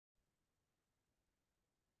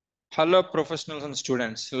Hello, professionals and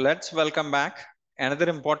students. Let's welcome back. Another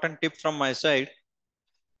important tip from my side.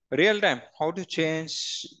 Real time, how to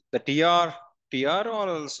change the TR or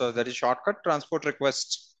also that is shortcut transport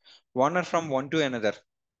request, one from one to another.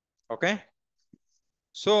 Okay.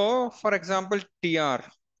 So for example, TR,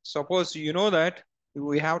 suppose you know that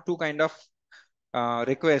we have two kind of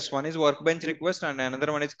requests. One is workbench request and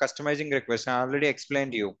another one is customizing request. I already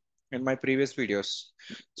explained you in my previous videos.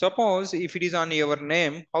 Suppose if it is on your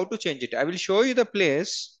name, how to change it? I will show you the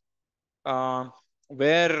place uh,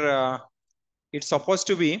 where it's supposed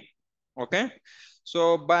to be. Okay.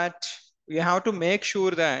 So, but we have to make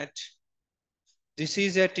sure that this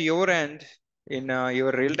is at your end in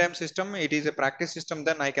your real-time system. It is a practice system.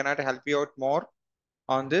 Then I cannot help you out more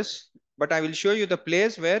on this, but I will show you the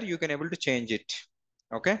place where you can able to change it.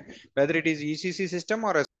 Okay. Whether it is ECC system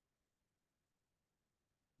or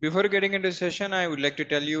before getting into session, I would like to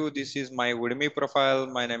tell you this is my Udemy profile.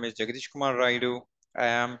 My name is Jagadish Kumar Raidu. I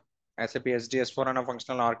am SAP SD S4 HANA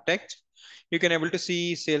functional architect. You can able to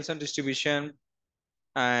see sales and distribution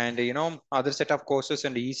and other set of courses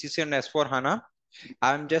and ECC and S4 HANA.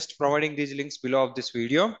 I'm just providing these links below of this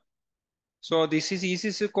video. So this is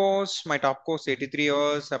ECC course, my top course 83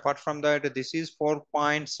 hours. Apart from that, this is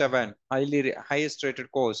 4.7, highest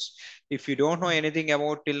rated course. If you don't know anything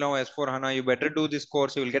about till now S4 HANA, you better do this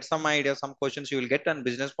course. You will get some idea, some questions you will get on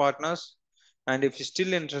business partners. And if you're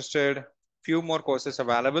still interested, few more courses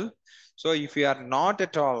available. So if you are not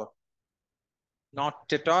at all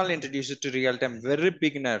introduced to real time, very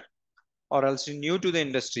beginner, or else new to the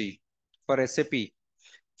industry for SAP,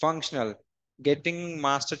 functional, getting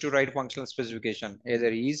master to write functional specification,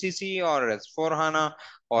 either ECC or S4 HANA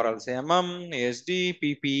or else SD,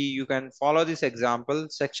 PP. You can follow this example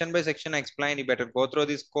section by section. Explain. You better go through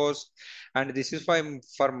this course. And this is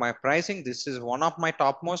for my pricing. This is one of my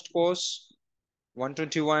topmost course,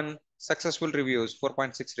 121 successful reviews,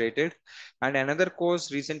 4.6 rated. And another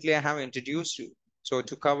course recently I have introduced. So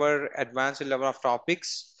to cover advanced level of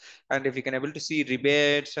topics, and if you can able to see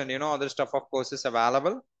rebates and other stuff of courses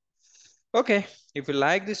available. Okay, if you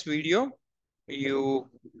like this video, you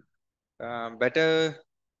better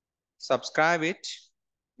subscribe it,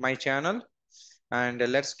 my channel, and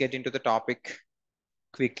let's get into the topic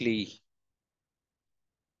quickly.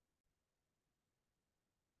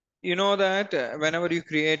 You know that whenever you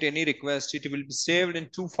create any request, it will be saved in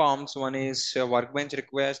two forms. One is workbench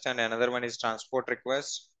request and another one is transport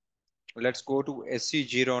request. Let's go to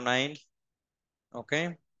SC09.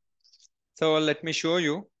 Okay, so let me show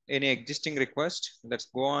you any existing request. Let's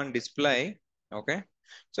go on display. Okay,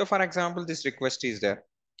 so for example, this request is there.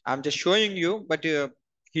 I'm just showing you, but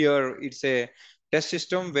here it's a test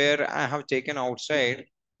system where I have taken outside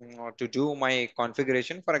to do my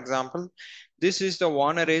configuration. For example, this is the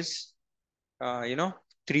owner is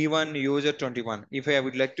 31 user 21. If I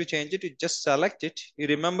would like to change it, you just select it. You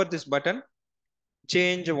remember this button,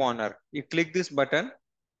 change owner. You click this button.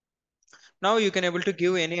 Now you can able to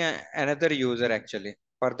give any another user actually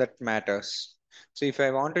for that matters. So if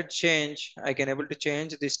I want to change, I can able to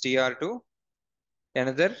change this TR to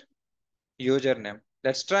another username.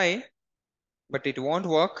 Let's try, but it won't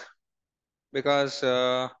work because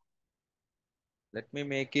let me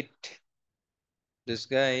make it this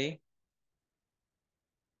guy.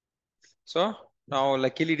 So now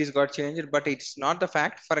luckily it is got changed, but it's not the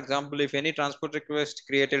fact. For example, if any transport request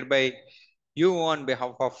created by you on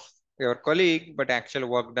behalf of your colleague, but actual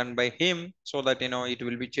work done by him, so that it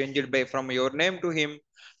will be changed by from your name to him,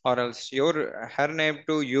 or else your her name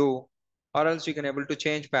to you, or else you can able to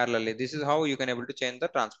change parallelly. This is how you can able to change the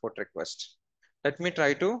transport request. Let me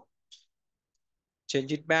try to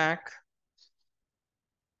change it back.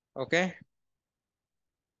 Okay.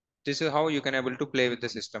 This is how you can able to play with the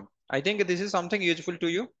system. I think this is something useful to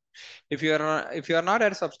you. If you are not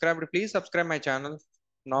yet subscribed, please subscribe my channel.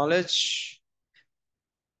 Knowledge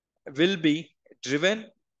will be driven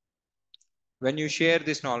when you share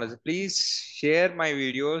this knowledge. Please share my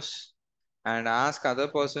videos and ask other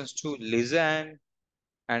persons to listen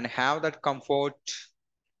and have that comfort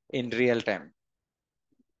in real time.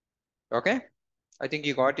 Okay, I think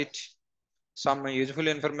you got it. Some useful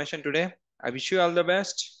information today. I wish you all the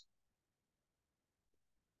best.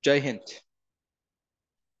 Jai Hind.